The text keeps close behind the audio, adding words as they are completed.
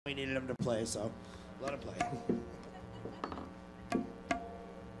we needed him to play, so let him play.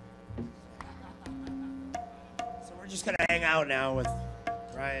 So we're just gonna hang out now with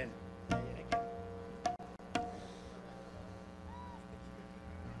Ryan.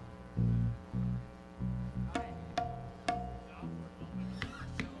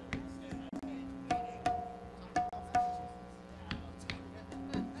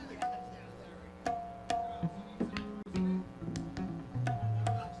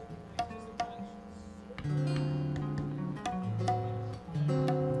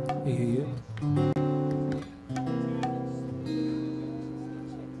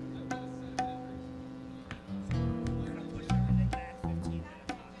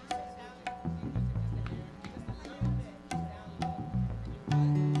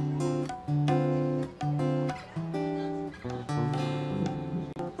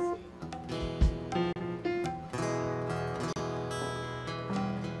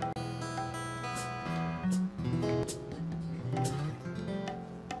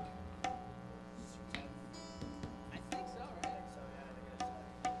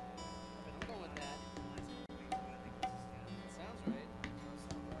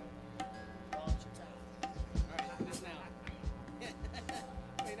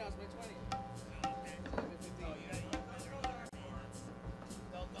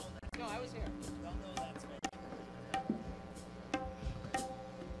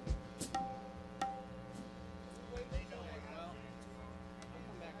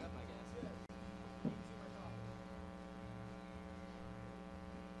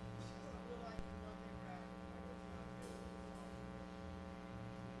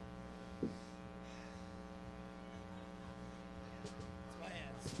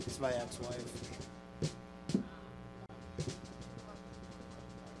 It's my ex-wife.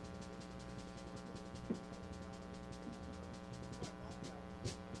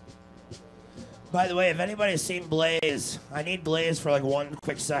 By the way, if anybody's seen Blaze, I need Blaze for like 1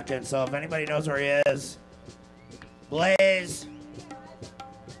 quick second. So if anybody knows where he is, Blaze.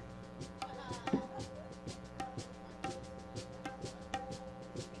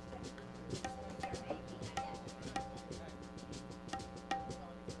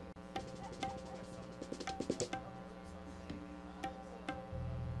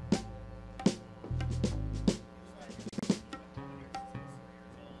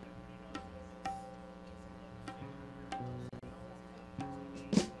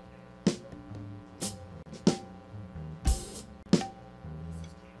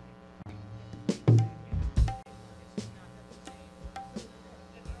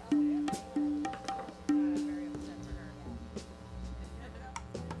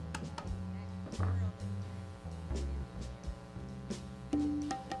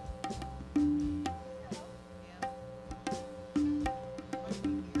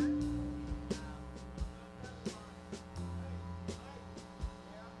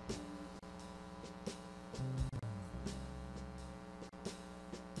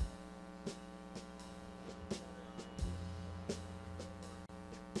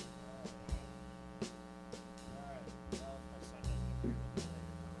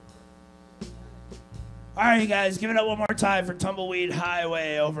 All right, you guys, give it up one more time for Tumbleweed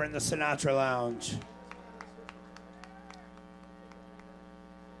Highway over in the Sinatra Lounge.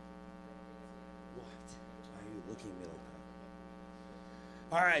 What? Why are you looking at me like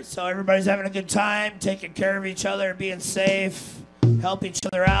that? All right, so everybody's having a good time, taking care of each other, being safe, help each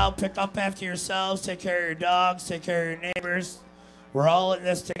other out, pick up after yourselves, take care of your dogs, take care of your neighbors. We're all in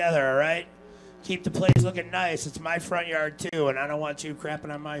this together, all right? Keep the place looking nice. It's my front yard, too, and I don't want you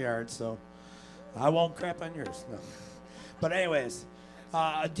crapping on my yard, so I won't crap on yours. No. But anyways,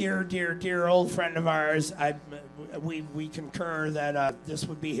 a dear old friend of ours, we concur that this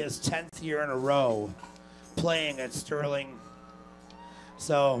would be his 10th year in a row playing at Sterling.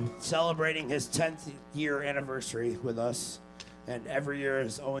 So celebrating his 10th year anniversary with us, and every year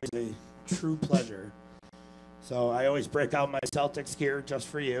is always a true pleasure. So I always break out my Celtics gear just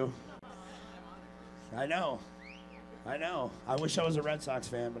for you. I know. I wish I was a Red Sox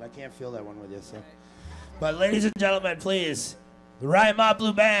fan, but I can't feel that one with you. So, but ladies and gentlemen, please, the Ryan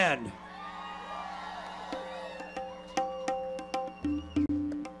Montbleau Band.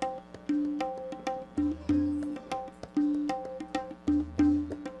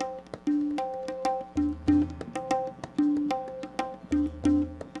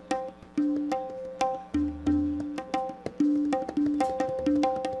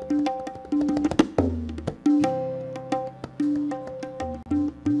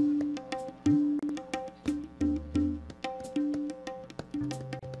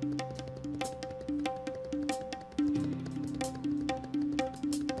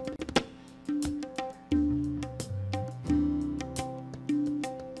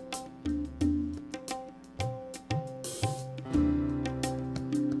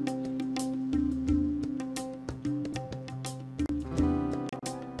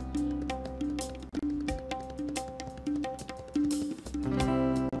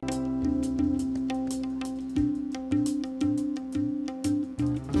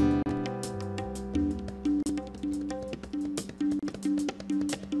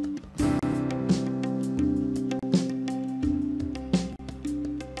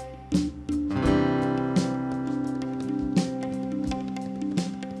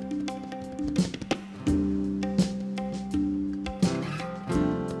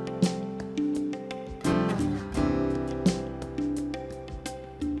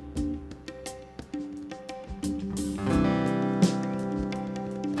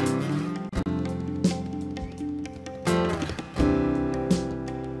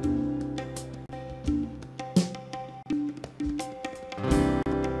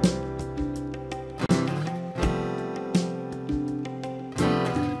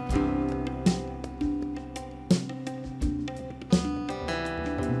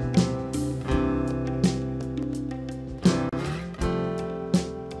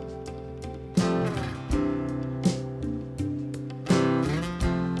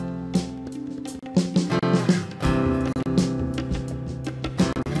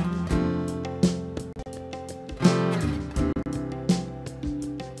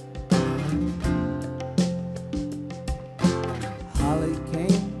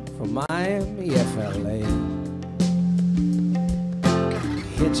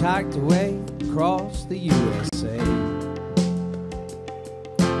 hitchhiked away across the USA.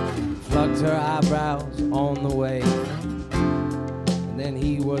 Plucked her eyebrows on the way, and then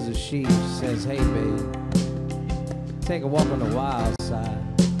he was a she. She says, hey babe, take a walk on the wild side.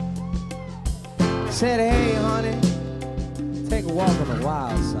 Said, hey honey, take a walk on the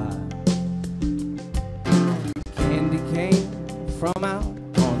wild side. Candy came from out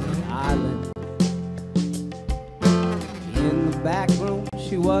on the island. In the back room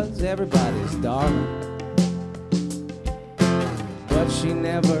she was everybody's darling, but she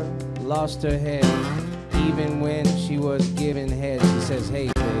never lost her head. Even when she was giving head, she says,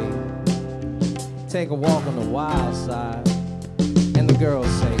 hey babe, take a walk on the wild side. And the girls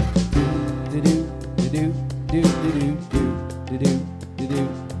say, do do do do do do do do do do do do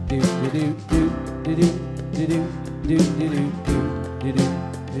do do do do do do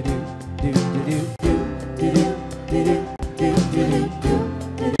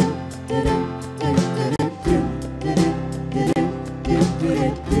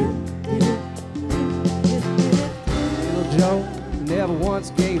Little Joe never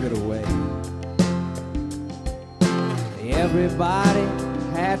once gave it away. Everybody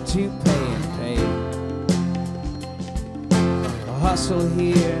had to pay and pay. A hustle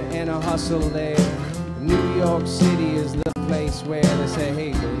here and a hustle there. New York City is the place where they say,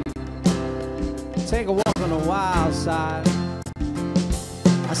 hey babe, take a walk on the wild side.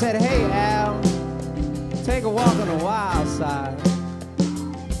 I said, hey Al, take a walk on the wild side.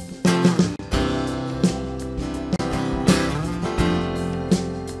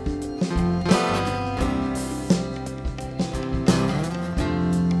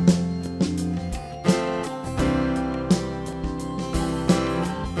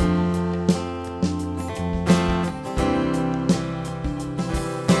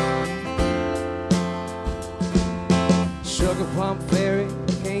 Sugar Plum Fairy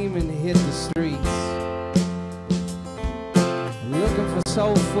came and hit the streets, looking for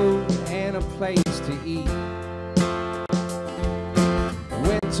soul food and a place to eat.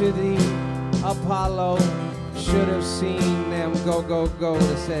 Went to the Apollo, should have seen them go, go, go.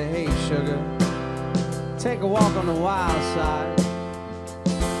 They said, hey sugar, take a walk on the wild side.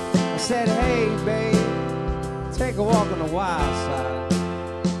 I said, hey babe, take a walk on the wild side.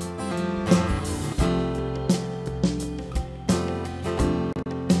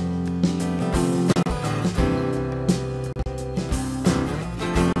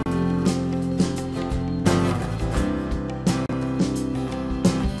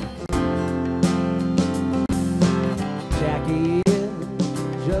 Jackie is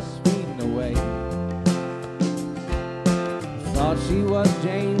just speeding away. Thought she was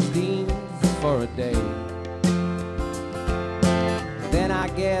James Dean for a day. Then I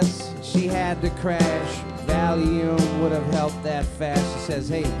guess she had to crash. Valium would have helped that fast. She says,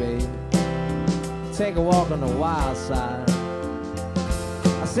 hey babe, take a walk on the wild side.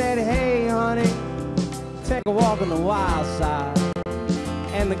 I said, hey honey, take a walk on the wild side.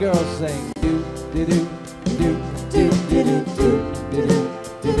 And the girls sing, do do do do do do do do do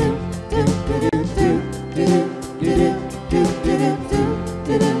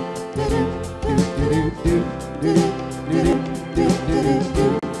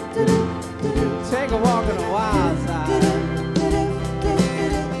take a walk on the wild side.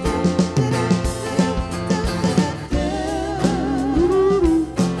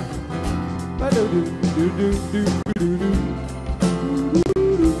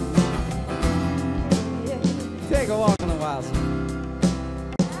 Take a walk on the wild side.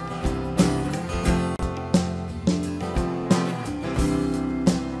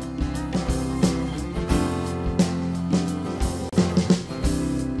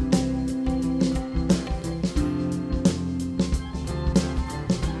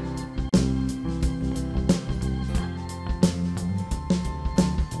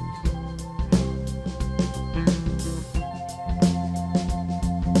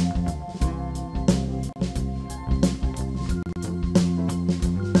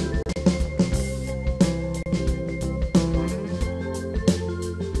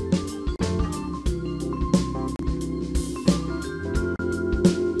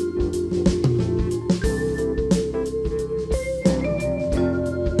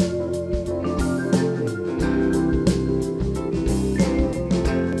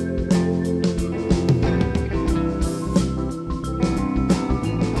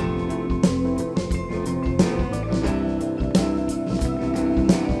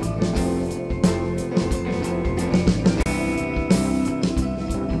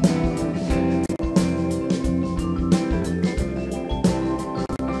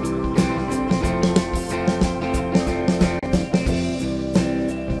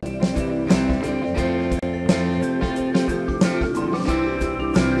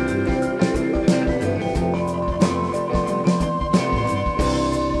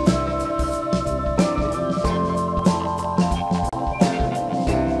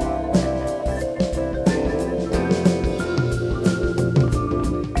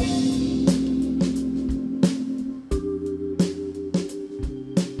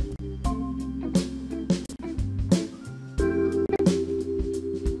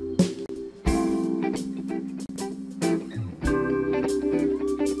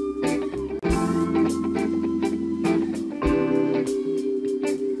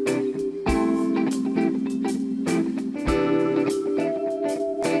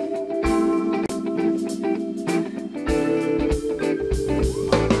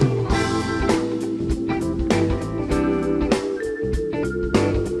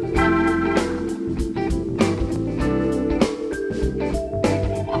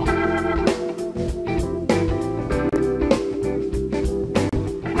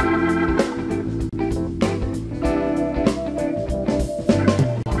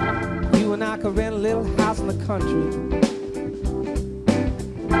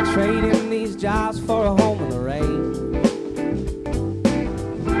 trading these jobs for a home in the rain.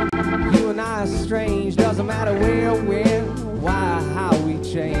 You and I are strange, doesn't matter where, when, why, how we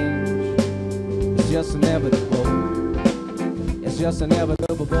change. It's just inevitable. It's just inevitable.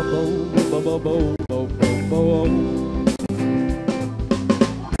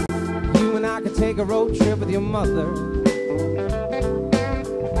 You and I could take a road trip with your mother.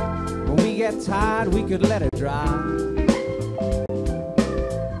 When we get tired, we could let her drive.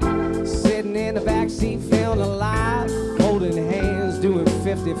 Sitting in the backseat, feeling alive, holding hands, doing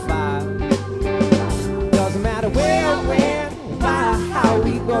 55. Doesn't matter where, when, why, how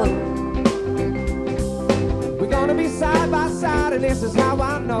we go. We're gonna be side by side, and this is how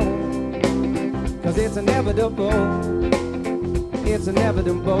I know. 'Cause it's inevitable. It's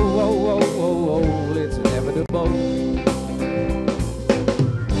inevitable. Oh, oh, oh, oh, it's inevitable.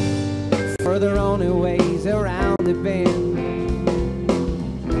 Further on in ways around the bend,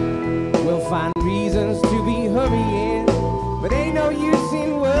 we'll find reasons to be hurrying, but ain't no use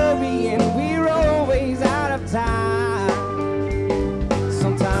in worrying. We're always out of time.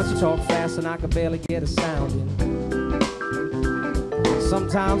 Sometimes you talk fast and I can barely get a sound in.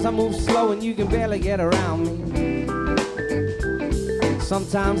 Sometimes I move slow and you can barely get around me.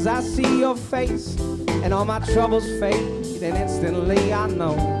 Sometimes I see your face and all my troubles fade, and instantly I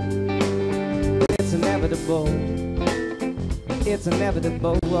know it's inevitable. It's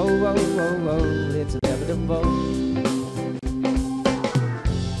inevitable. Oh, oh, oh, oh, it's inevitable.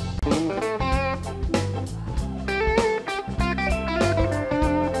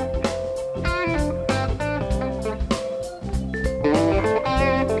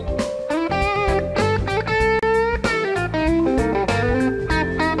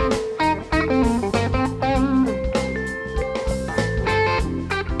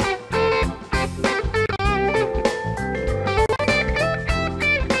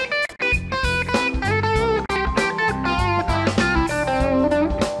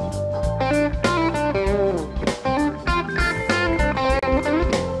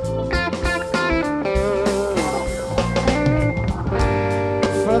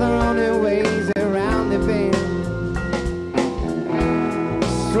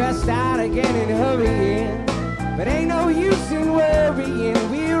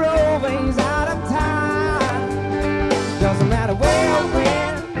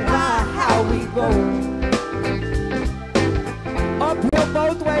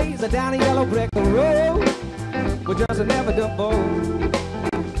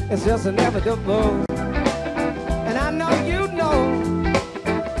 It's just inevitable, and I know you know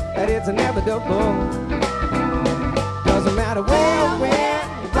that it's inevitable. Doesn't matter where, when,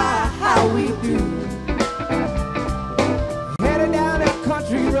 why, how we do. Headed down that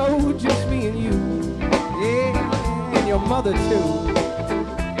country road, just me and you, yeah, and your mother too.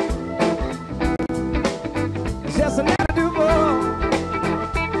 It's just inevitable,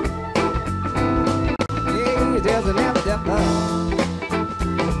 yeah, it's just inevitable.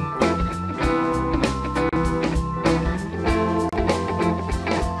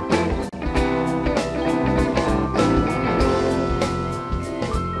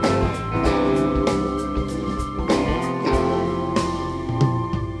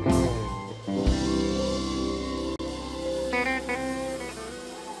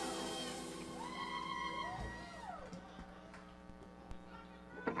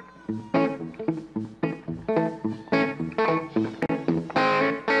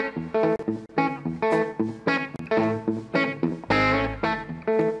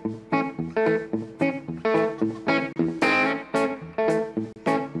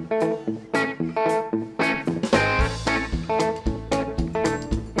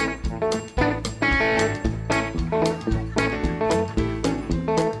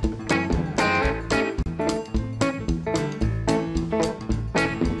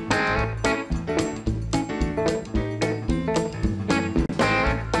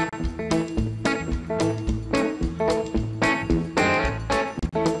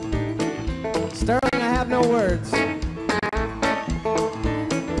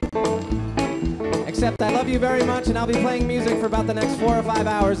 Except I love you very much, and I'll be playing music for about the next 4 or 5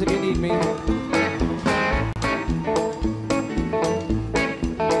 hours if you need me.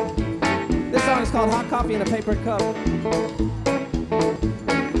 This song is called Hot Coffee in a Paper Cup.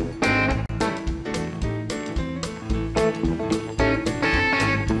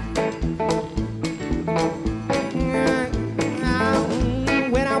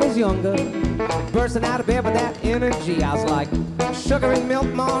 When I was younger, bursting out of bed with that energy, I was like, sugar and milk,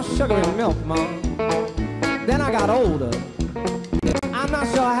 ma, sugar and milk, ma. Then I got older. I'm not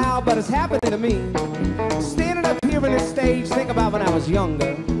sure how, but it's happening to me. Standing up here on this stage, think about when I was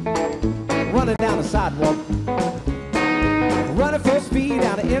younger. running down the sidewalk, running full speed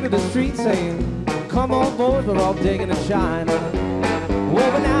down the end of the street, saying, come on boys, we're all digging in China. Oh,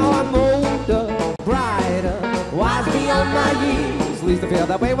 but now I'm older, brighter, wise beyond my years. At least I feel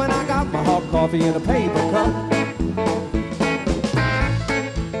that way when I got my hot coffee in a paper cup.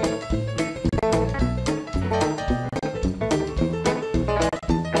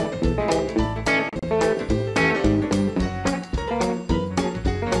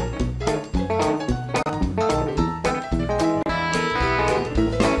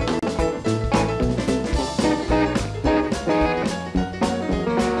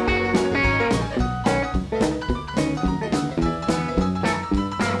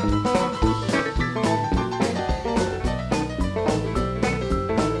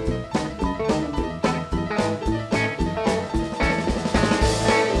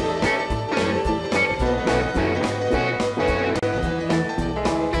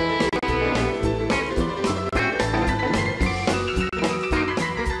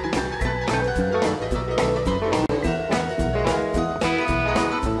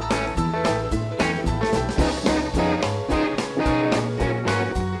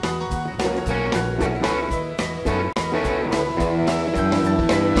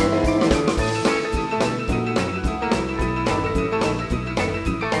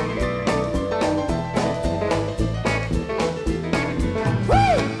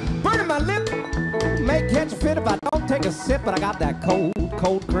 If I don't take a sip, but I got that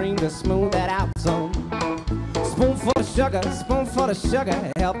cold cream to smooth that out some. Spoonful of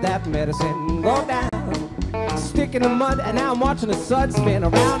sugar, help that medicine go down. Stick in the mud, and now I'm watching the sun spin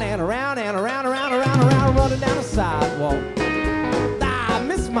around and around and around, running down the sidewalk. I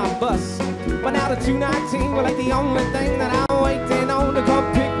miss my bus, but now the 219 was like the only thing that I'm waiting on to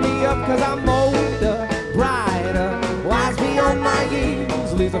come pick me up, cause I'm older, brighter, wise beyond my years.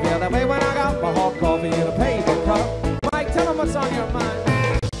 At least I feel that way when I got my hot coffee in a paper cup. Mike, tell them what's on your mind.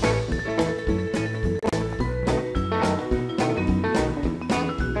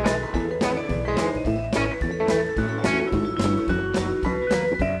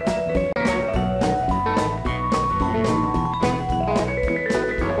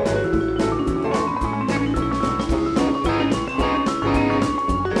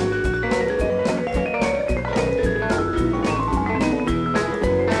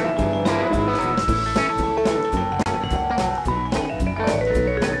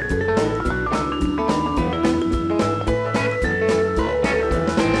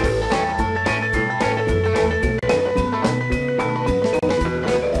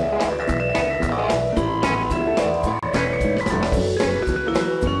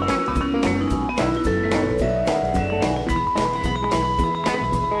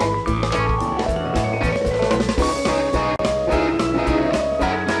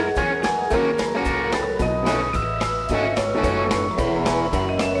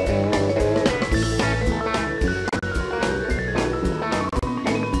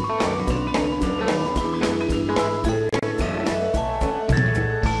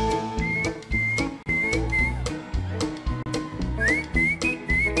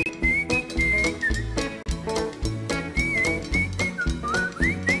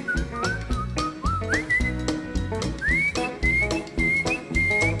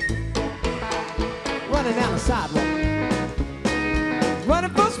 Down the sidewalk, running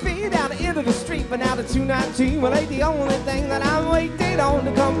full speed down the end of the street, but now the 219 well ain't the only thing that I'm waiting on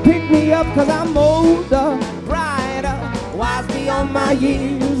to come pick me up, cause I'm older, brighter, wise beyond my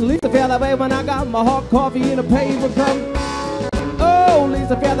years. At least I feel that way when I got my hot coffee in a paper cup. Oh, at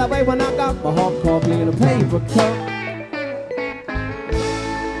least I feel that way when I got my hot coffee in a paper cup.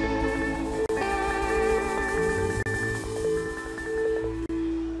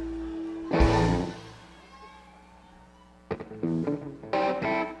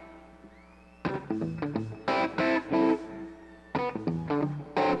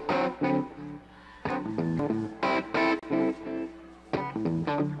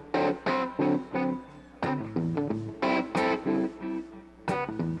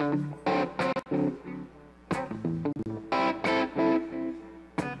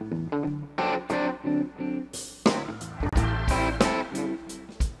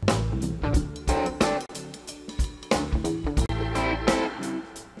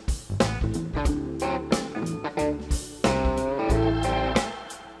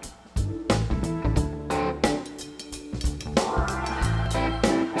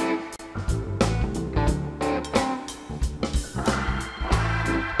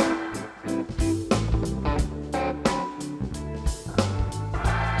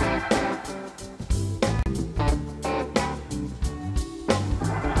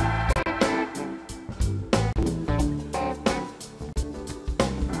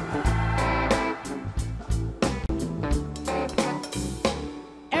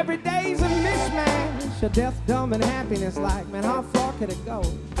 death, dumb, and happiness like, man, how far could it go?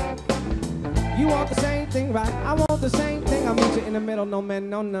 You want the same thing, right? I want the same thing. I'll meet you in the middle, no man,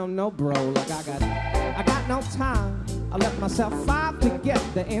 no, bro. Like I got no time. I left myself 5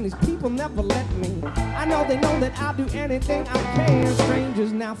 together, and these people never let me. I know they know that I'll do anything I can.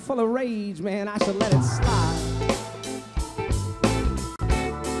 Strangers now full of rage, man, I should let it slide.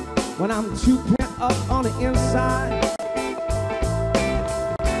 When I'm too pent up on the inside,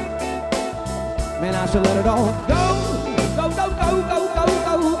 man, I should let it all go.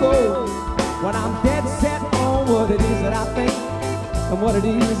 When I'm dead set on what it is that I think and what it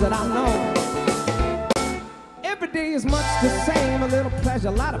is that I know. Every day is much the same, a little pleasure,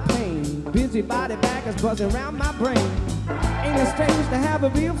 a lot of pain. Busy body baggers buzzing around my brain. Ain't it strange to have a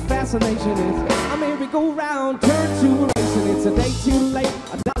real fascination? It's a merry-go-round, turn to racing. It's a day too late,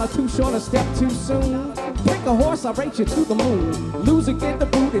 a dollar too short, a step too soon. Pick a horse, I'll race you to the moon. Loser get the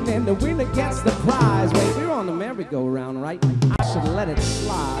boot and then the winner gets the prize. Wait, we're on the merry-go-round, right? I should let it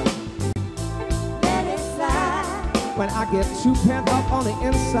slide. Let it slide. When I get too pent up on the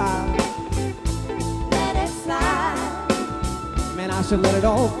inside, Let it slide. man, I should let it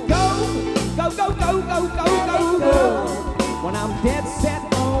all go. When I'm dead set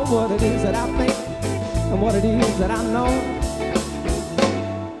on what it is that I think and what it is that I know.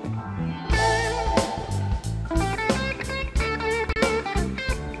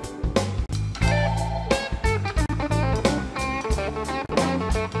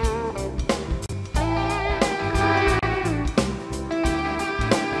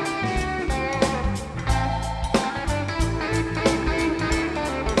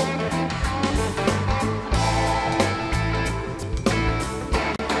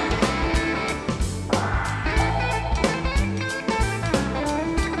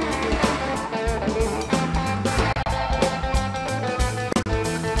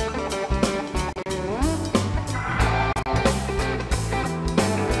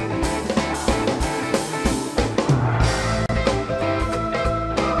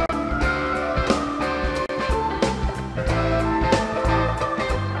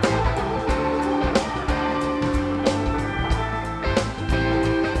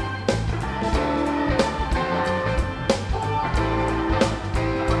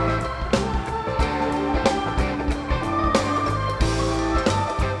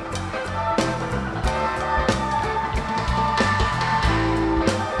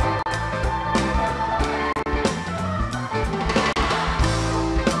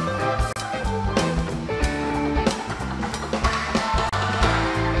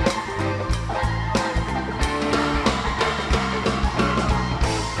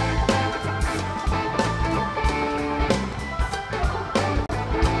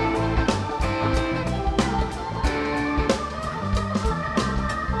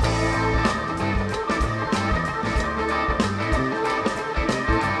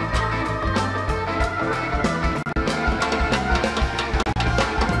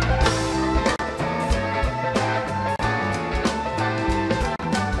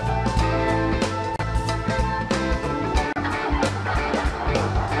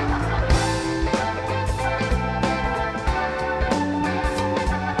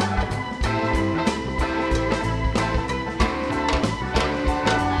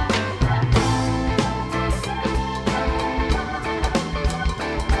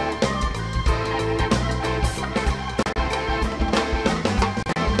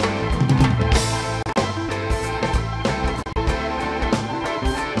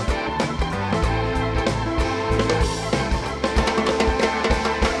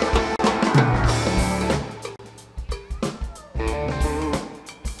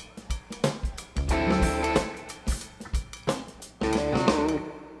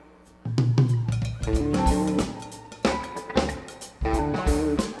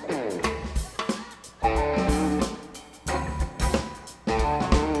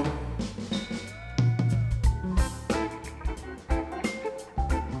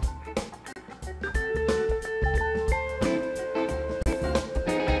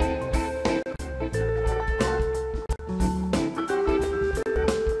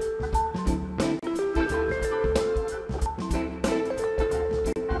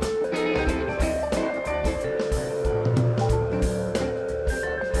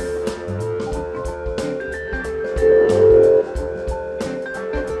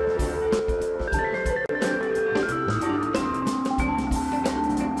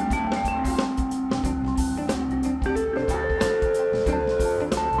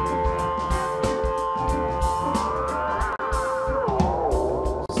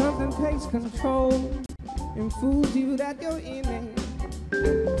 control and fools you that you're in it.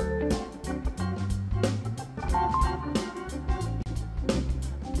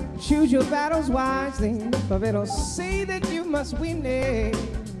 Choose your battles wisely, for they don't say that you must win it.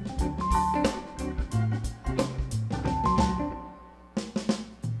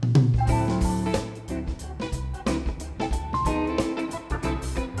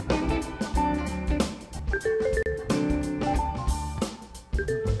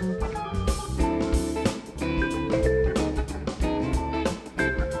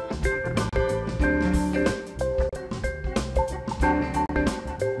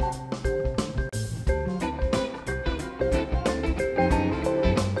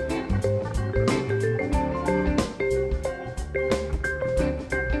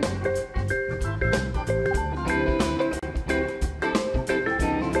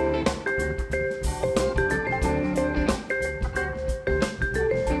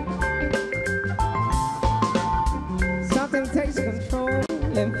 Takes control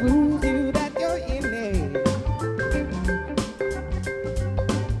and fools you that you're in it.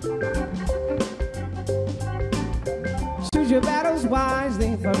 Choose your battles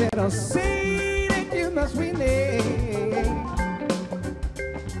wisely, for they don't say that you must win it.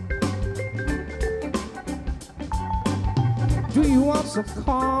 Do you want some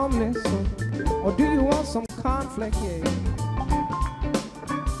calmness, or do you want some conflict? Yeah.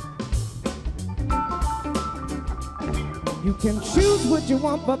 You can choose what you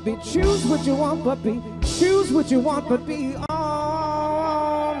want, but be. Choose what you want, but be. Choose what you want, but be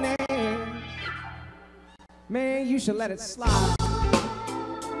honest. Man, you should let it slide.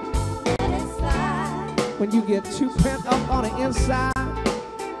 Let it slide. When you get too pent up on the inside,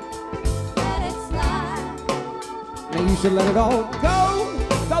 Let it slide. man, you should let it all go.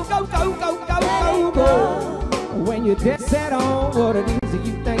 Go, go, go, go, go, Let go, it go. go. When you're dead set on what it is that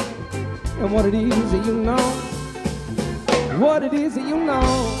you think and what it is that you know. What it is that you know,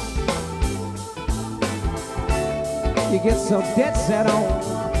 you get so dead set on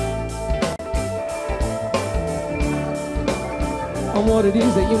what it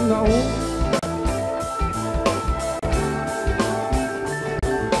is that you know.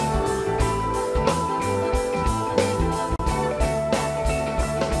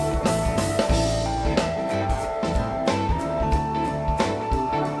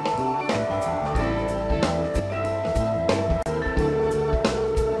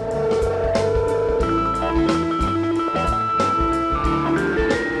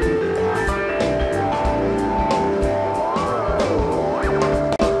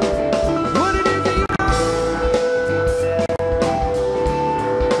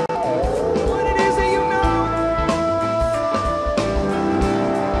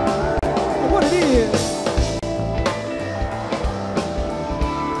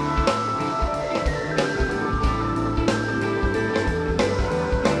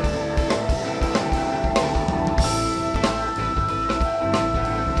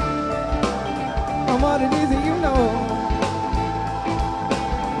 What it is that you know.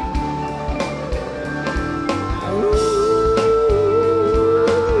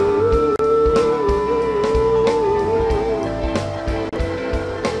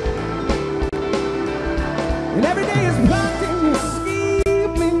 And every day is plotting and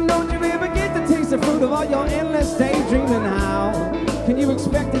scheming. Don't you ever get to taste the fruit of all your endless daydreaming? How can you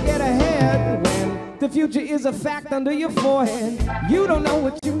expect to get ahead when the future is a fact under your forehead? You don't know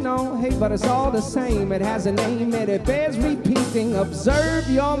what you know, hey, but it's all the same. It has a name and it bears repeating. Observe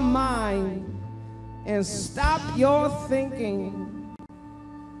your mind and stop your thinking.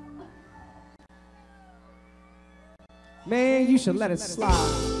 Man, you should let it slide.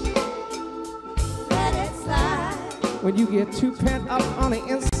 Let it slide. When you get too pent up on the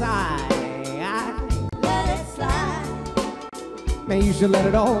inside, Let it slide. man, you should let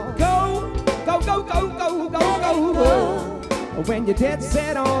it all go. Go, go, go, go, go, go, go. When you're dead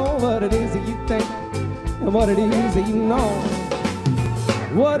set on what it is that you think and what it is that you know.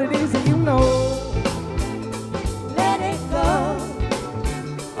 What it is that you know. Let it go.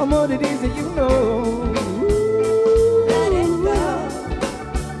 And what it is that you know. Let it go.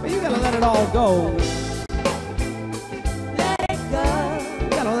 But you gotta let it all go. Let it go. You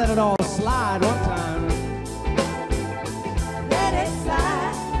gotta let it all slide one time. Let it slide.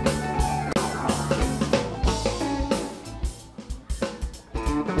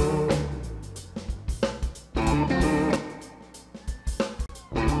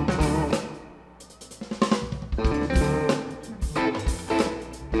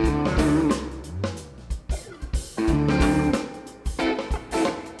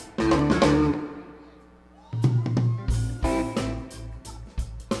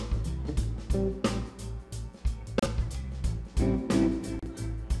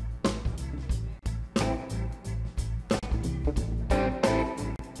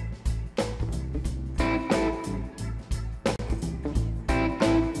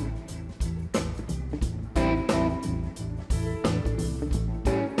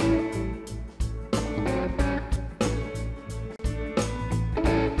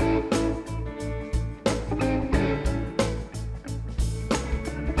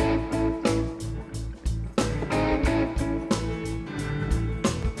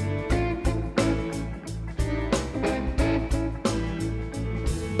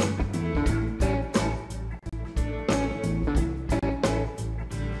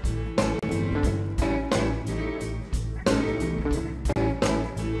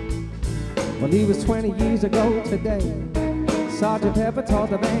 Well, he was 20 years ago today. Sergeant Pepper taught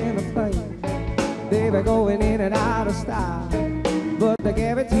the band to play. They were going in and out of style, but they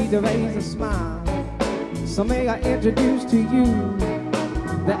guaranteed to raise a smile. So may I introduce to you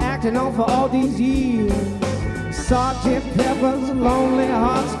the acting on for all these years, Sergeant Pepper's Lonely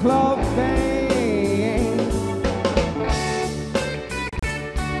Hearts Club Band.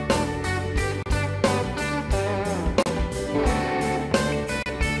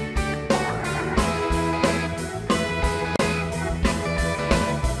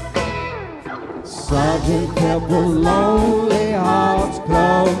 Sergeant Pepper's Lonely Hearts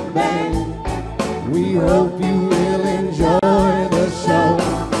Club Band. We hope you will enjoy the show.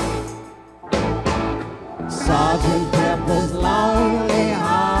 Sergeant Pepper's Lonely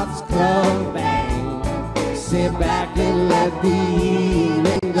Hearts Club Band. Sit back and let the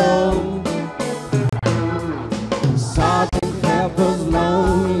evening go. Sergeant Pepper's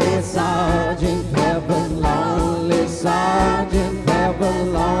Lonely, Sergeant Pepper's Lonely, Sergeant Pepper's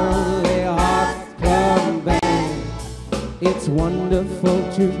Lonely Hearts Club Band. It's wonderful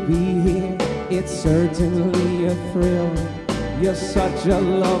to be here. It's certainly a thrill. You're such a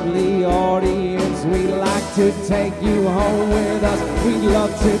lovely audience. We'd like to take you home with us. We'd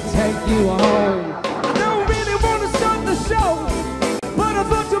love to take you home. I don't really want to start the show, but I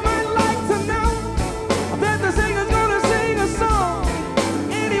thought you might like to know that the singer's gonna sing a song.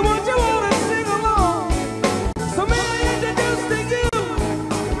 Anyone you want to sing along? So may I introduce to you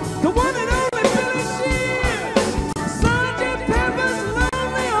the one and only Billy Shears, Sergeant Pepper's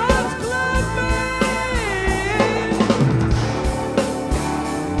Lonely Hearts Club Band.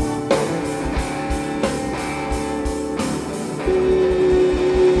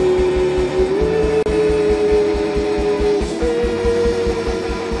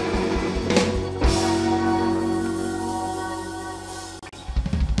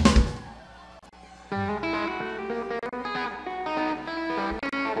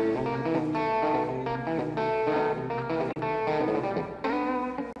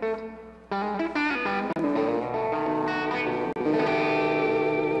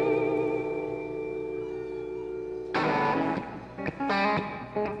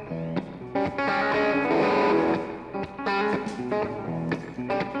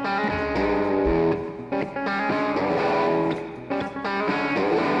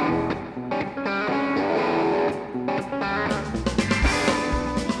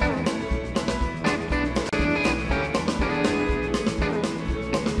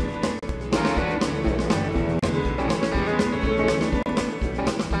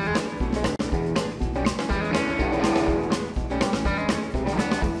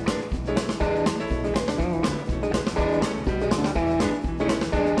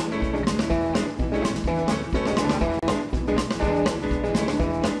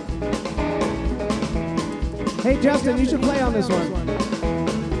 Hey Justin, you should play on this one.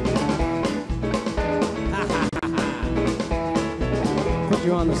 Put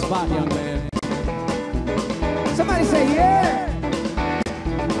you on the spot, young man. Somebody say yeah!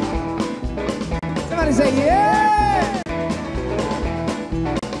 Somebody say yeah!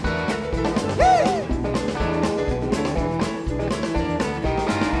 Woo!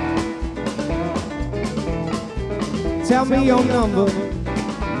 Tell me your number.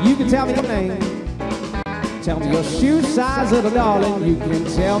 You can tell me your name. Tell me your shoe size, little darling. You can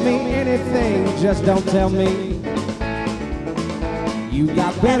tell me anything, just don't tell me you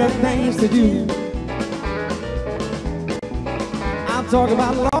got better things to do. I'm talking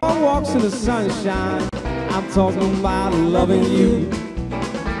about long walks in the sunshine. I'm talking about loving you.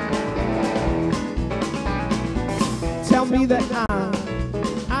 Tell me that I'm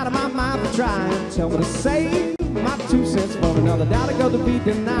out of my mind for trying. Tell me to save my 2 cents for another dollar go to be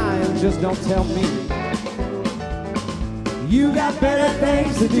denied. Just don't tell me you got better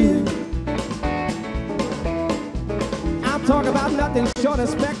things to do. I'm talking about nothing short of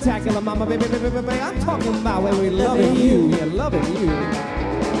spectacular, mama, baby, baby, baby, baby. I'm talking about where we're loving you, yeah, loving you.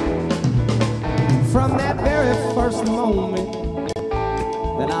 From that very first moment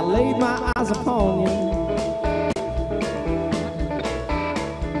that I laid my eyes upon you,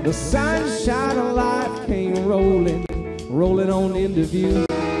 the sunshine of life came rolling, rolling on into view.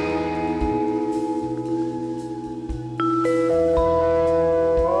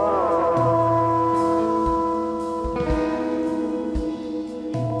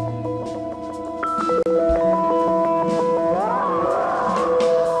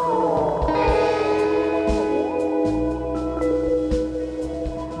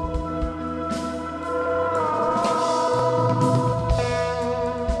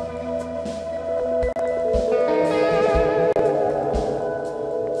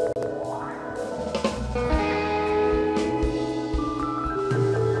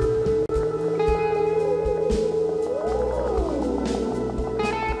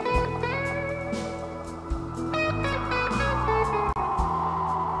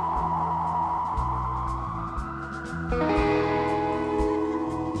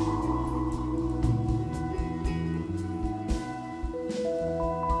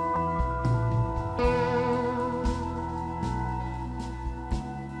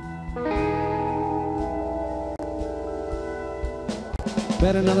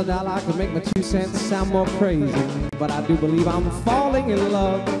 Bet another dollar I could make my 2 cents sound more crazy. But I do believe I'm falling in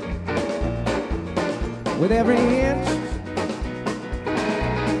love with every inch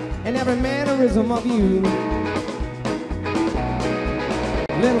and every mannerism of you.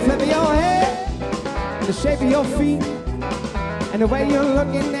 Little flip of your head, the shape of your feet, and the way you're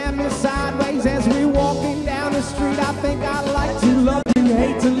looking at me sideways as we're walking down the street. I think I like to love you,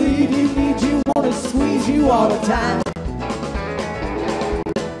 hate to leave you, need you, wanna squeeze you all the time.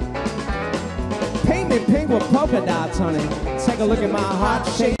 Paint me pink with polka dots, honey. Take a look at my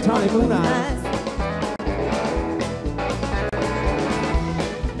heart-shaped honeymoon eyes.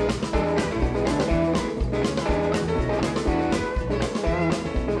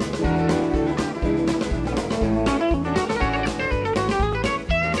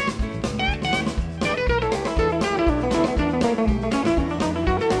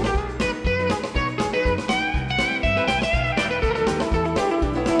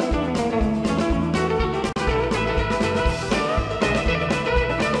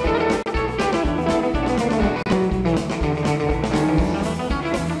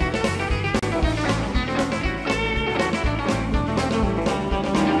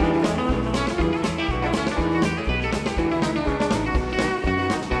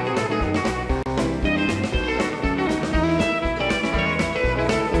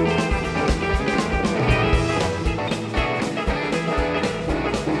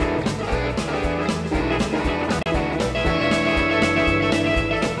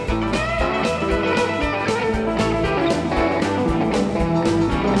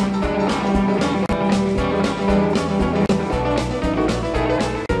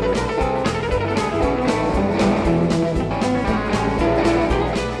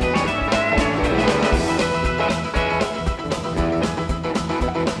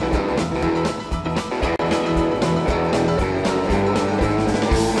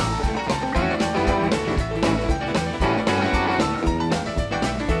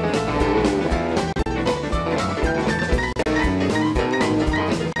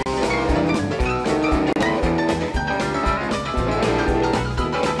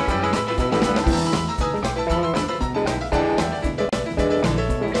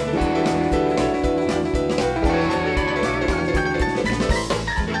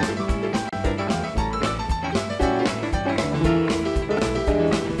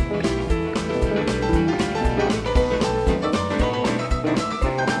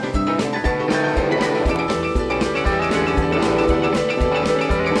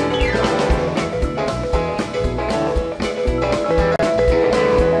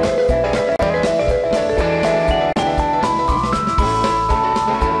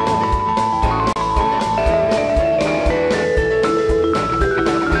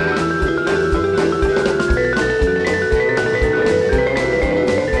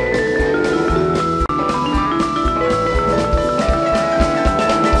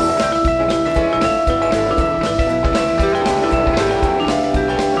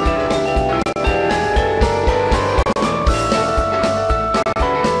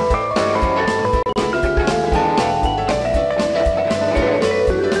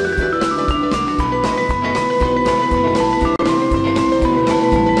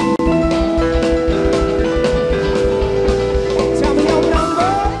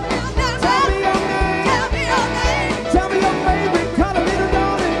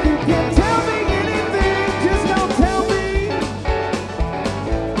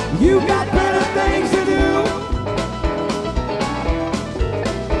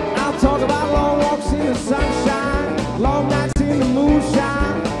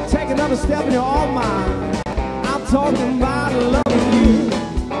 Step and you're all mine. I'm talking about loving you,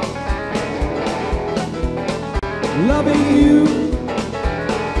 loving you.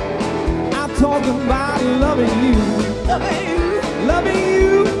 I'm talking about loving you, loving you, loving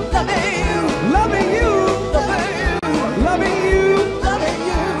you, loving you, loving you, loving you, loving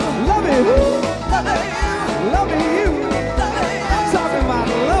you, loving you, loving you. I'm talking about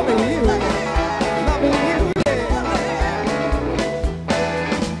loving you, loving you.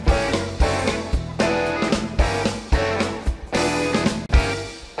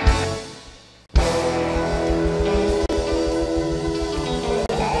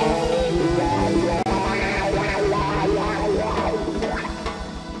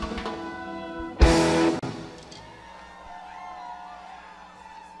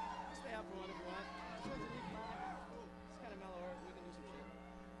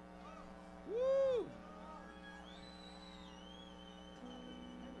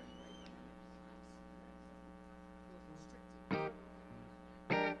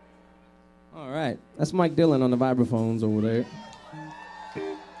 All right, that's Mike Dillon on the vibraphones over there.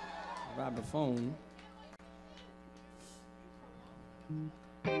 grab the phone.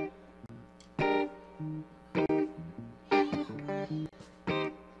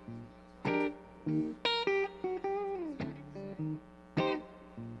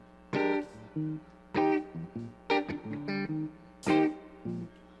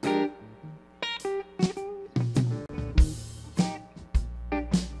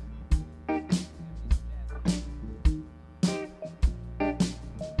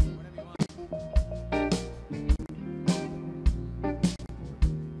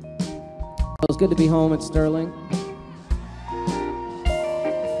 It's good to be home at Sterling.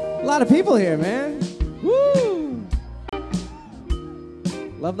 A lot of people here, man. Woo!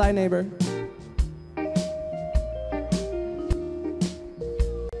 Love thy neighbor.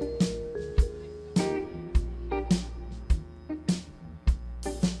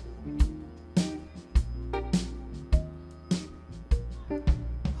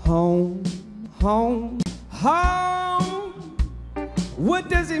 Home, home, home. What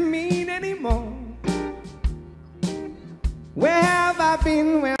does it mean anymore? Where have I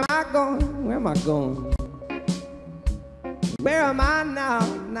been? Where am I going? Where am I going? Where am I now?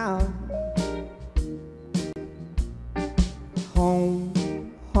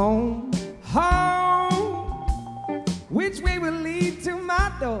 Home, home, home. Which way will lead to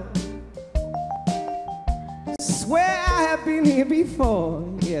my door? Swear I have been here before.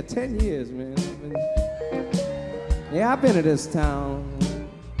 Yeah, 10 years, man. I've been to this town.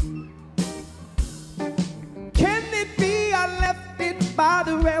 Can it be I left it by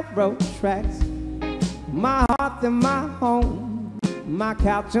the railroad tracks? My hearth and my home, my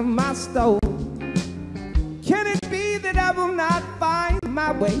couch and my stove. Can it be that I will not find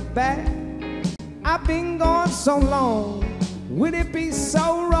my way back? I've been gone so long. Would it be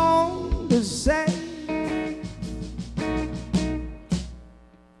so wrong to say,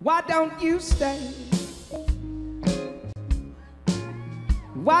 why don't you stay?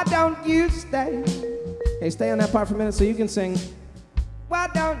 Why don't you stay? Hey, stay on that part for a minute so you can sing. Why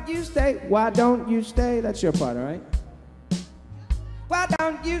don't you stay? Why don't you stay? That's your part, all right? Why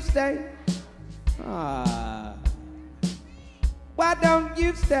don't you stay? Ah. Why don't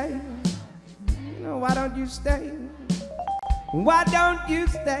you stay? No, why don't you stay? Why don't you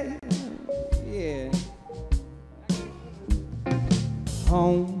stay? Yeah.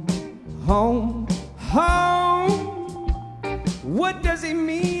 Home, home, home. What does it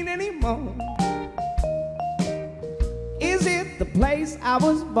mean anymore? Is it the place I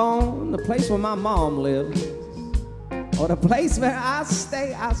was born, the place where my mom lives, or the place where I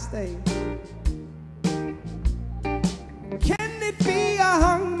stay? Can it be I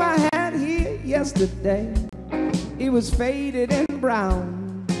hung my hat here yesterday? It was faded and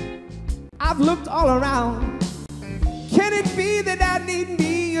brown. I've looked all around. Can it be that I need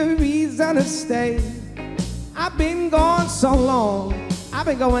me a reason to stay? I've been gone so long. I've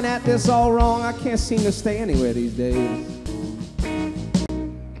been going at this all wrong. I can't seem to stay anywhere these days.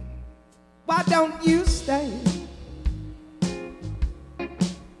 Why don't you stay?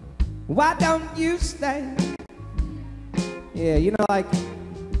 Why don't you stay? Yeah, you know, like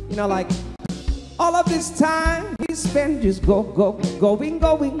all of this time we spend just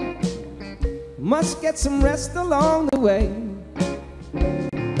going. Must get some rest along the way.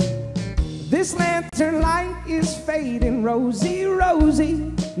 This lantern light is fading, rosy,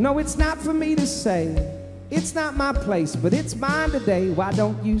 rosy. No, it's not for me to say. It's not my place, but it's mine today. Why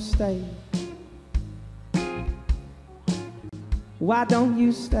don't you stay? Why don't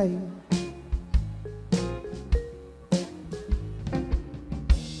you stay?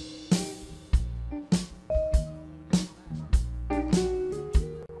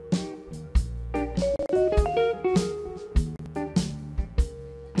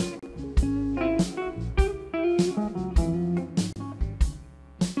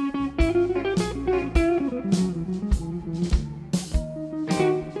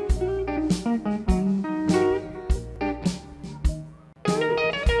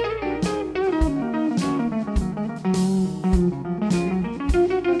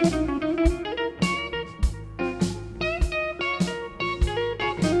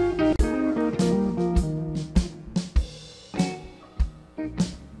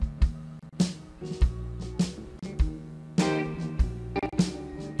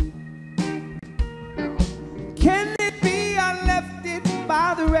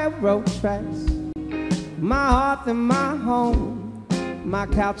 Railroad tracks, my hearth and my home, my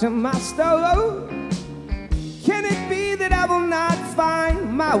couch and my stove. Can it be that I will not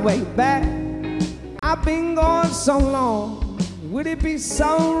find my way back? I've been gone so long. Would it be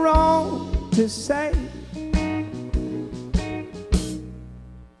so wrong to say,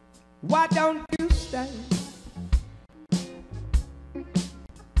 Why don't you stay?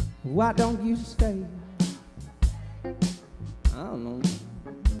 Why don't you stay? I don't know.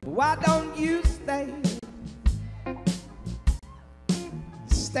 Why don't you stay?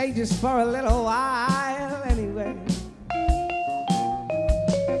 Stay just for a little while anyway.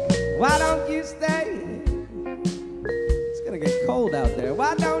 Why don't you stay? It's gonna get cold out there.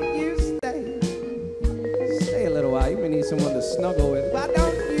 Why don't you stay? Stay a little while. You may need someone to snuggle with. Why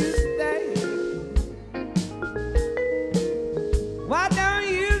don't you stay? Why don't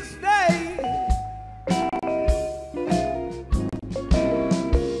you stay?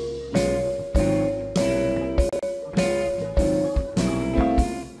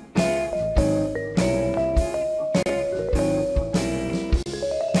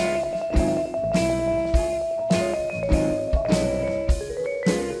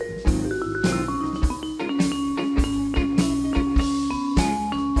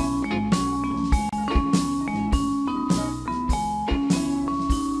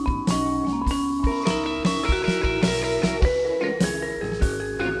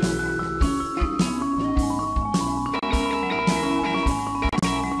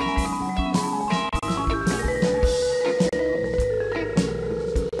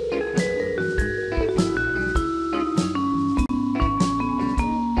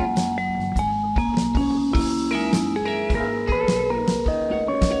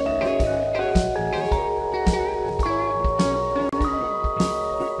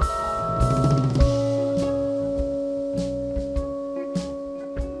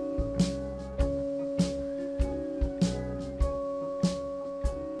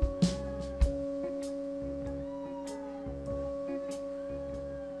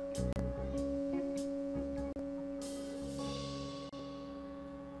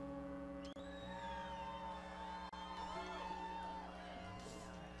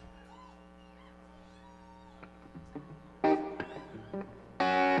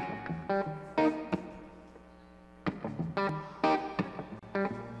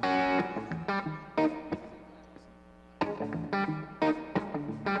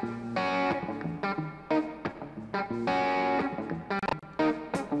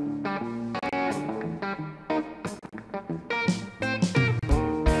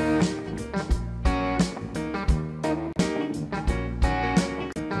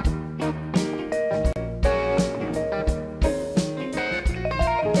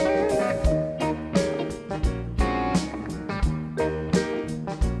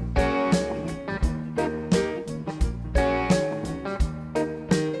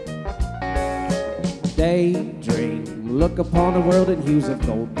 Daydream, look upon the world in hues of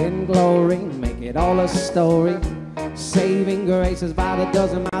golden glory, make it all a story. Saving graces by the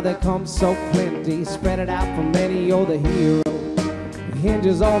dozen, by there comes so plenty. Spread it out for many, you're the hero.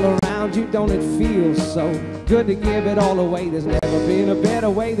 Hinges all around you, don't it feel so good to give it all away? There's never been a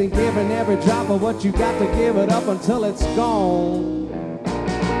better way than giving every drop of what you got to give it up until it's gone.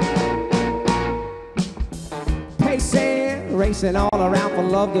 Pacing, racing all around for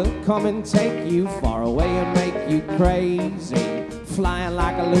love to come and take you far away and make you crazy. Flying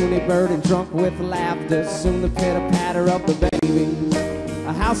like a loony bird and drunk with laughter. Soon the pitter-patter of the babies.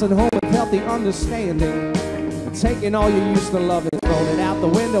 A house and home with healthy understanding. Taking all you used to love and throwing it out the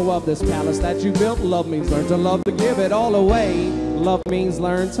window of this palace that you built. Love means learn to love to give it all away. Love means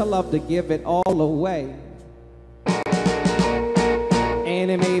learn to love to give it all away. And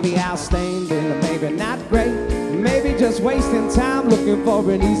it may be outstanding, or maybe not great. Maybe just wasting time looking for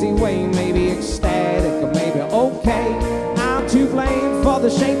an easy way. Maybe ecstatic, or maybe okay. I'm to blame for the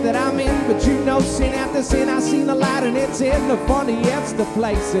shape that I'm in, but you know sin after sin I seen the light, and it's in the funniest of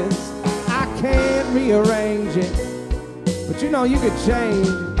places. I can't rearrange it, but you know you could change.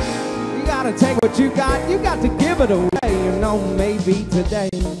 You gotta take what you got to give it away. You know, maybe today,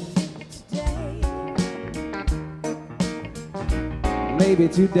 maybe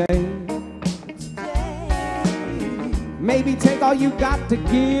today, maybe take all you got to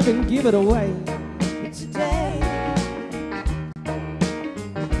give and give it away.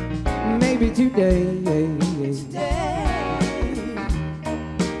 Maybe today.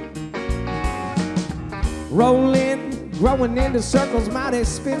 Rolling, growing into circles, might have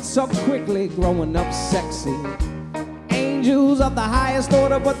spin so quickly, growing up sexy. Angels of the highest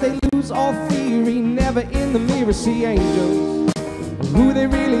order, but they lose all theory, never in the mirror see angels. Who they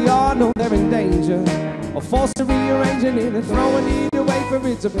really are, know they're in danger. Or forced to rearranging it and throwing it away, for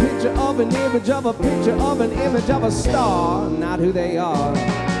it's a picture of an image of a picture of an image of a star, not who they are.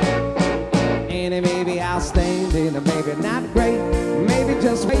 And it may be outstanding, or maybe not great. Maybe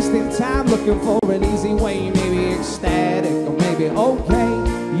just wasting time looking for an easy way. Maybe ecstatic, or maybe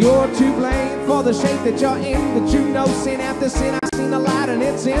okay. You're to blame for the shape that you're in, but you know sin after sin. I've seen the light and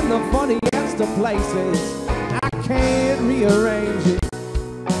it's in the funniest of places. I can't rearrange it,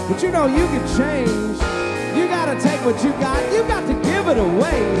 but you know you can change. You gotta take what you got to give it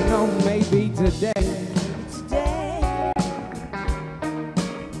away. You know, maybe today,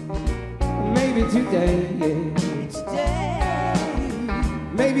 maybe today, yeah.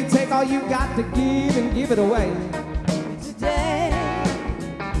 Maybe take all you got to give and give it away.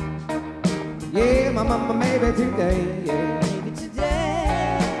 Yeah, my mama, maybe today, yeah.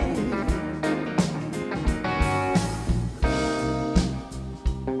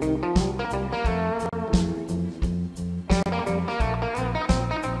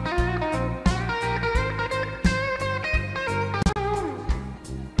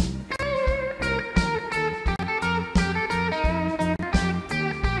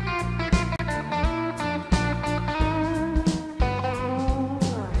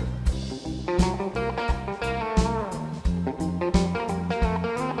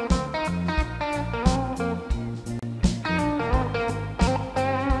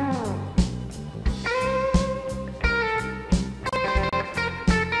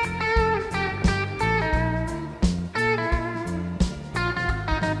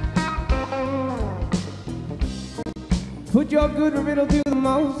 Put your good riddle to the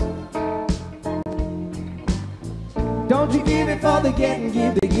most. Don't you give it for the getting,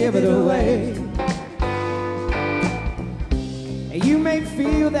 give it away. And you may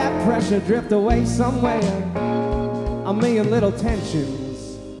feel that pressure drift away somewhere. A million little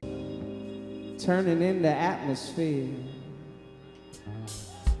tensions turning into atmosphere.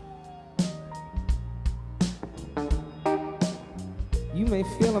 You may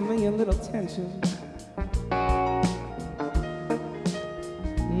feel a million little tensions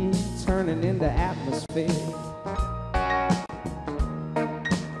turning into atmosphere.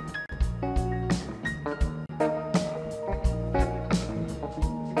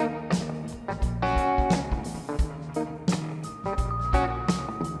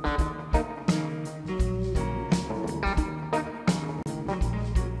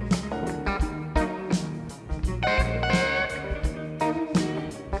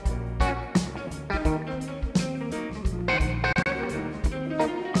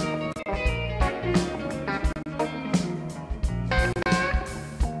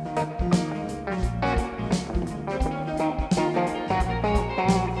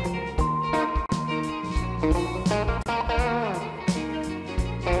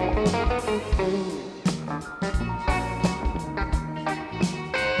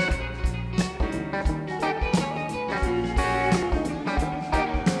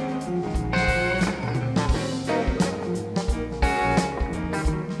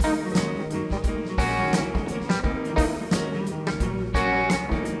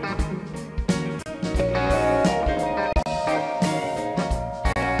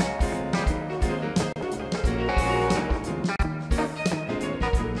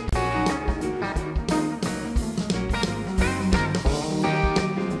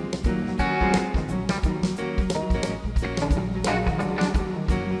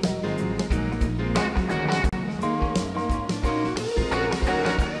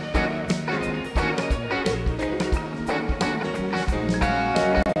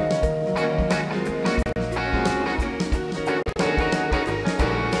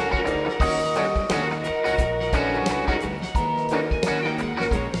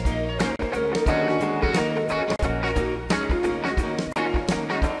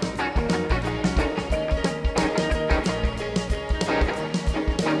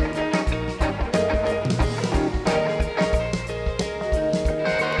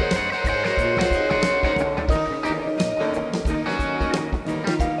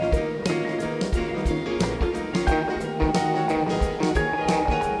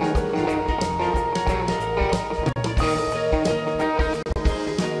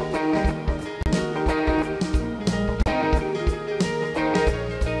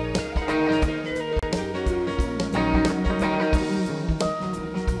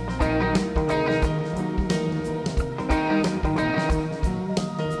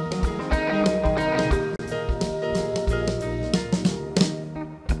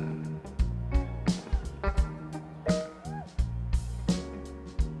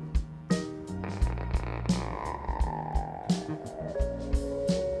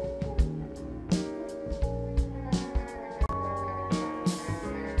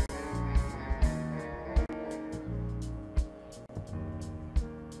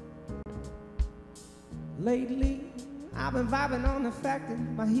 Lately, I've been vibing on the fact that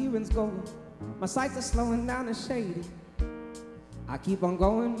my hearing's going. My sights are slowing down and shady. I keep on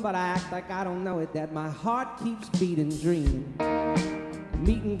going, but I act like I don't know it, that my heart keeps beating, dreaming.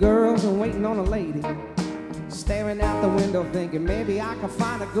 Meeting girls and waiting on a lady. Staring out the window thinking maybe I can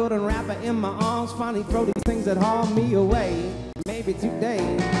find a good one, wrap her in my arms, finally throw these things that harm me away. Maybe today,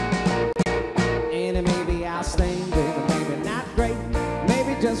 and maybe I'll stay, baby, maybe not great.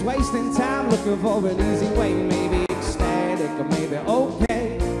 Maybe just wasting time looking for an easy way. Maybe ecstatic or maybe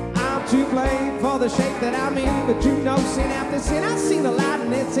okay. I'm to blame for the shape that I'm in, but you know, sin after sin, I've seen a lot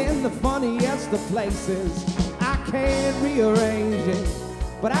and it's in the funniest of places. I can't rearrange it,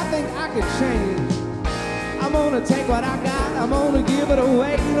 but I think I could change. I'm gonna take what I got, I'm gonna give it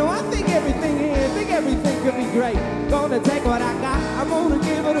away. You know, I think everything here, think everything could be great. Gonna take what I got, I'm gonna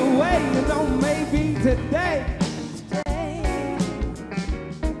give it away. You know, maybe today.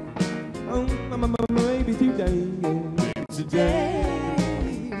 Maybe today. Today.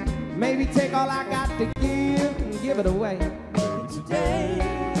 Maybe take all I got to give and give it away. Today.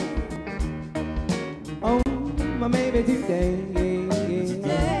 Oh, maybe today. Maybe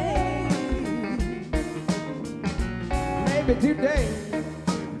today. Maybe today.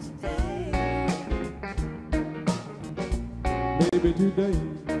 Maybe today.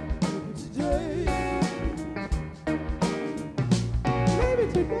 Maybe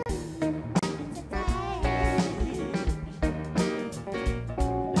today.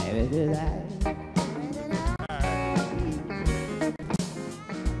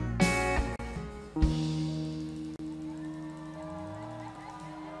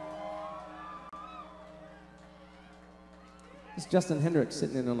 It's Justin Hendricks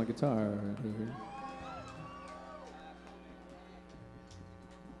sitting in on the guitar right here.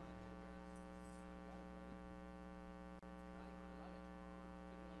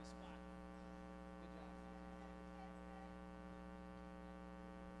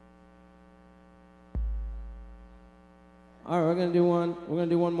 All right, we're gonna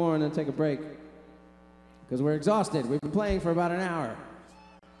do one more and then take a break because we're exhausted. We've been playing for about an hour.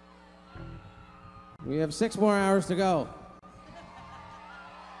 We have 6 more hours to go.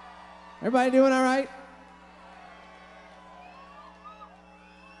 Everybody doing all right?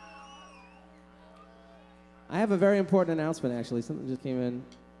 I have a very important announcement, actually. Something just came in.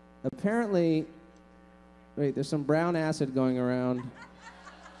 Apparently, wait, there's some brown acid going around.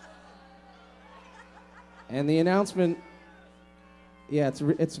 And the announcement, yeah,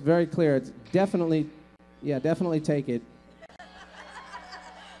 it's very clear. It's definitely take it.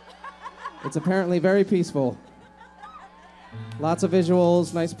 It's apparently very peaceful. Lots of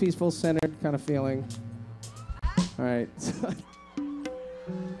visuals, nice, peaceful, centered kind of feeling. All right.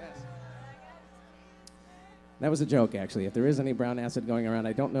 That was a joke, actually. If there is any brown acid going around,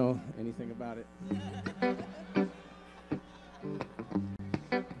 I don't know anything about it.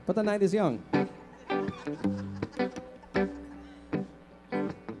 But the night is young.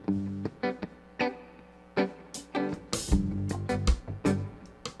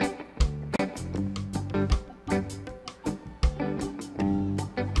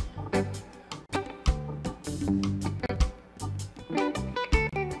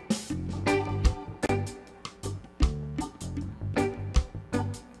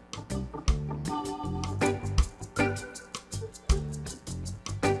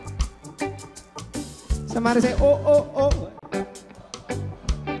 Somebody say, oh, oh, oh.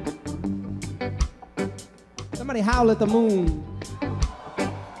 Somebody howl at the moon.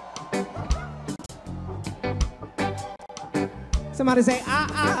 Somebody say, ah,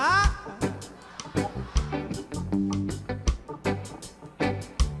 ah, ah.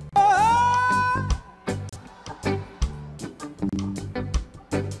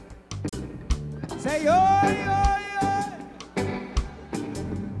 Say, yo, yo.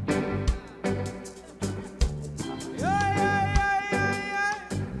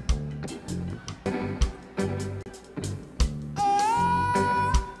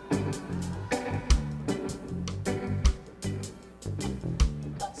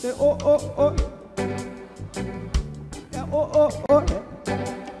 Say, oh, oh, oh. Yeah, oh, oh, oh.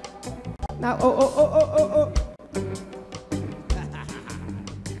 Now, oh, oh, oh, oh, oh, oh.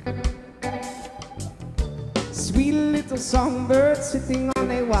 Sweet little songbird sitting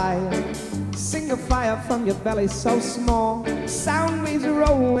on a wire. Sing a fire from your belly so small. Sound waves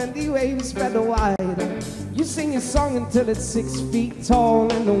roll and the waves spread wide. You sing your song until it's 6 feet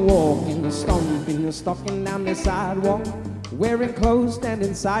tall. And the walking, the stomping, the stalking down the sidewalk. Wearing clothes,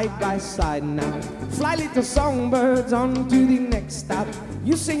 standing side by side now. Fly little songbirds on to the next stop.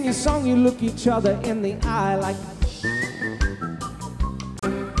 You sing your song, you look each other in the eye like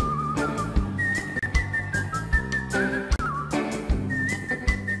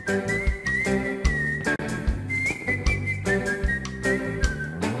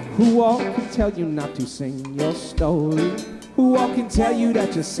Who all can tell you not to sing your story? Who all can tell you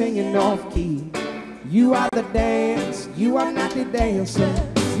that you're singing off key? You are the dance, you are not the dancer.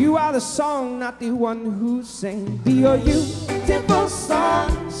 You are the song, not the one who sings. Be a beautiful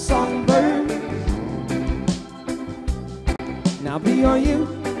song, songbird. Now be a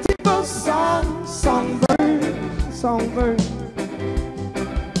beautiful song, songbird, songbird.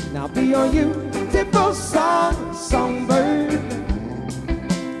 Now be a beautiful song, songbird.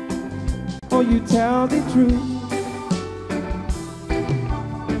 Oh, you tell the truth.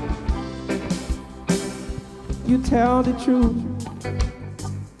 You tell the truth.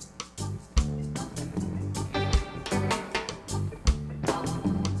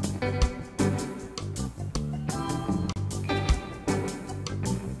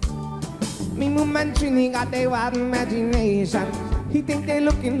 Me woman Trini got a wild imagination. He think they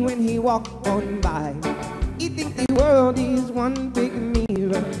looking when he walk on by. He think the world is one big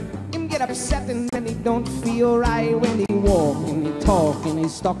mirror. Him get upset and then he don't feel right when he walk and he talk and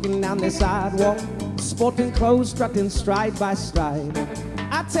he's stalking down the sidewalk. Sporting clothes, strutting stride by stride.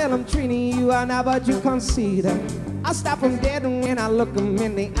 I tell him, Trini, you are not what you consider. I stop him dead when I look him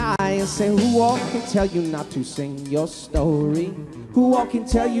in the eye and say, who all can tell you not to sing your story? Who all can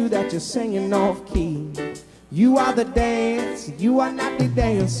tell you that you're singing off key? You are the dance, you are not the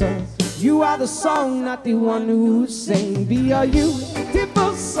dancer. You are the song, not the one who sings. Be a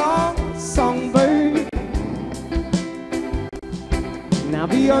beautiful song, songbird. Now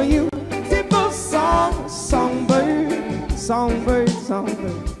be a beautiful song, songbird, songbird,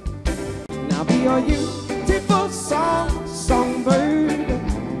 songbird. Now be a beautiful song, songbird.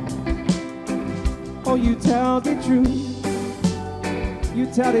 Oh, you tell the truth. You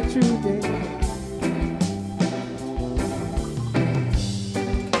tell the truth, baby.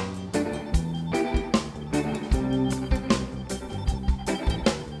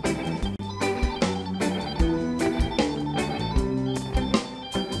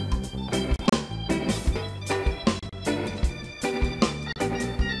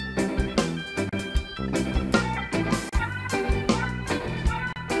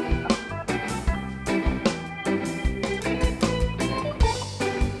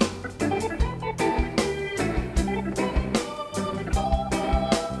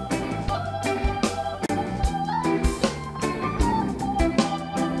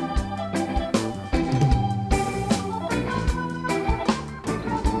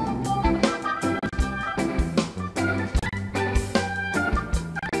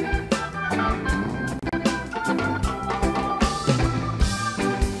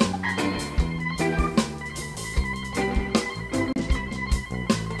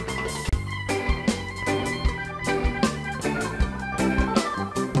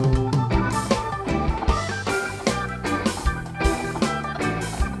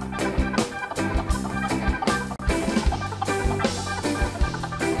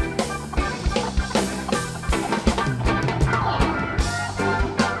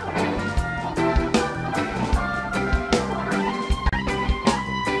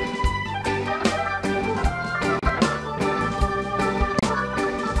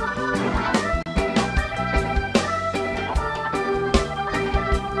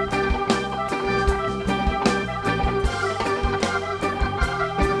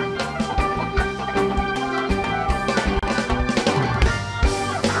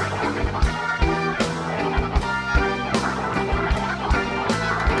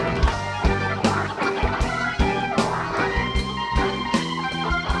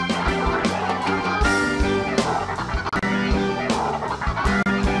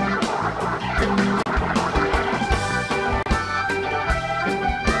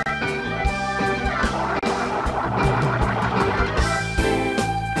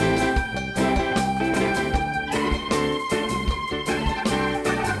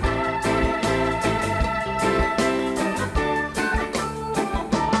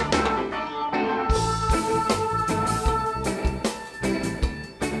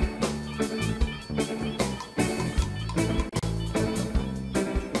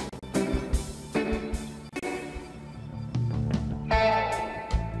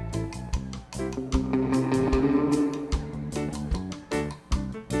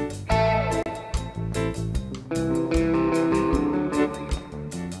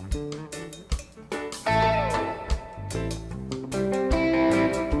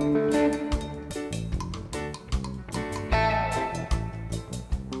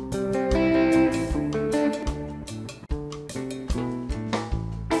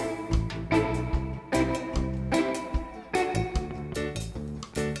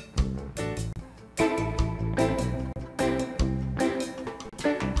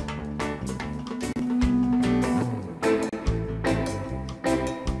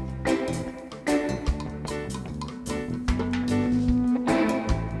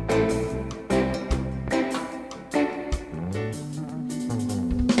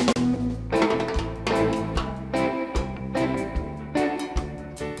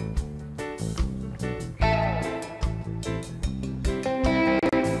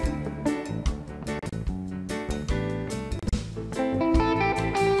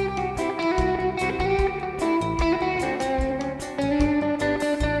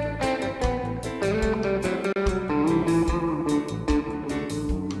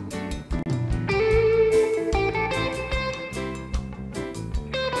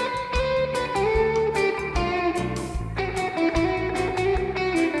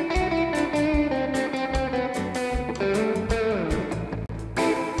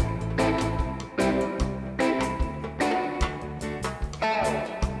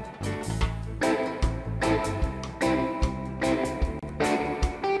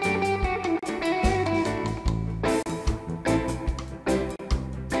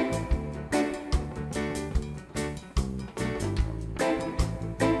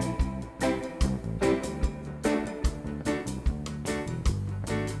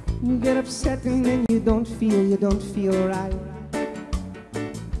 You get upset and then you don't feel right.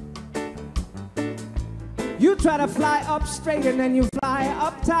 You try to fly up straight and then you fly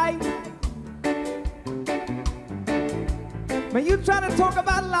up tight. But you try to talk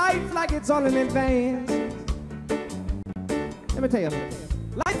about life like it's all in advance. Let me tell you,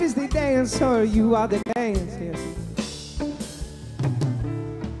 life is the dancer, you are the dance. Yes.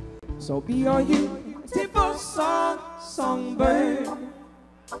 So be all you beautiful songbird.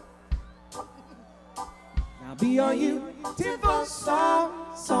 Now be all you beautiful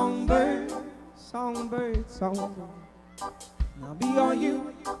songbird. Songbird. Now be all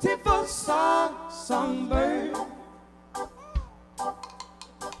you beautiful songbird.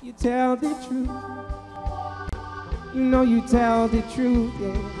 You tell the truth. You know you tell the truth,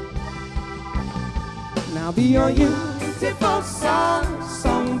 yeah. Now be all you beautiful songbird.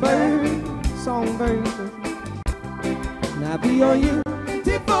 Now be all you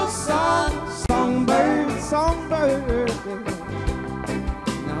beautiful songbird.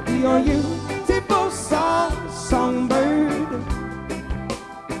 Now be all you beautiful songbird.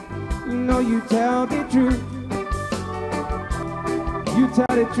 You know you tell the truth. You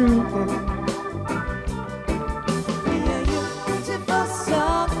tell the truth. Yeah.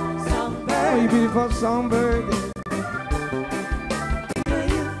 Oh, you beautiful songbird.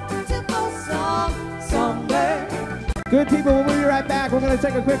 Good people, we'll be right back. We're going to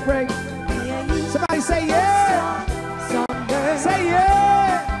take a quick break. Somebody say yeah. Say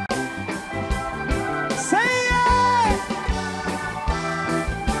yeah. Say yeah.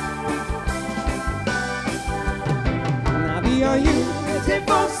 Now be all you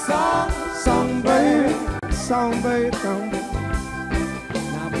beautiful songbird.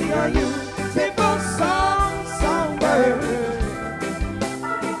 Now be all you beautiful songbird.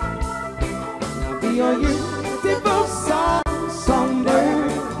 Now be all you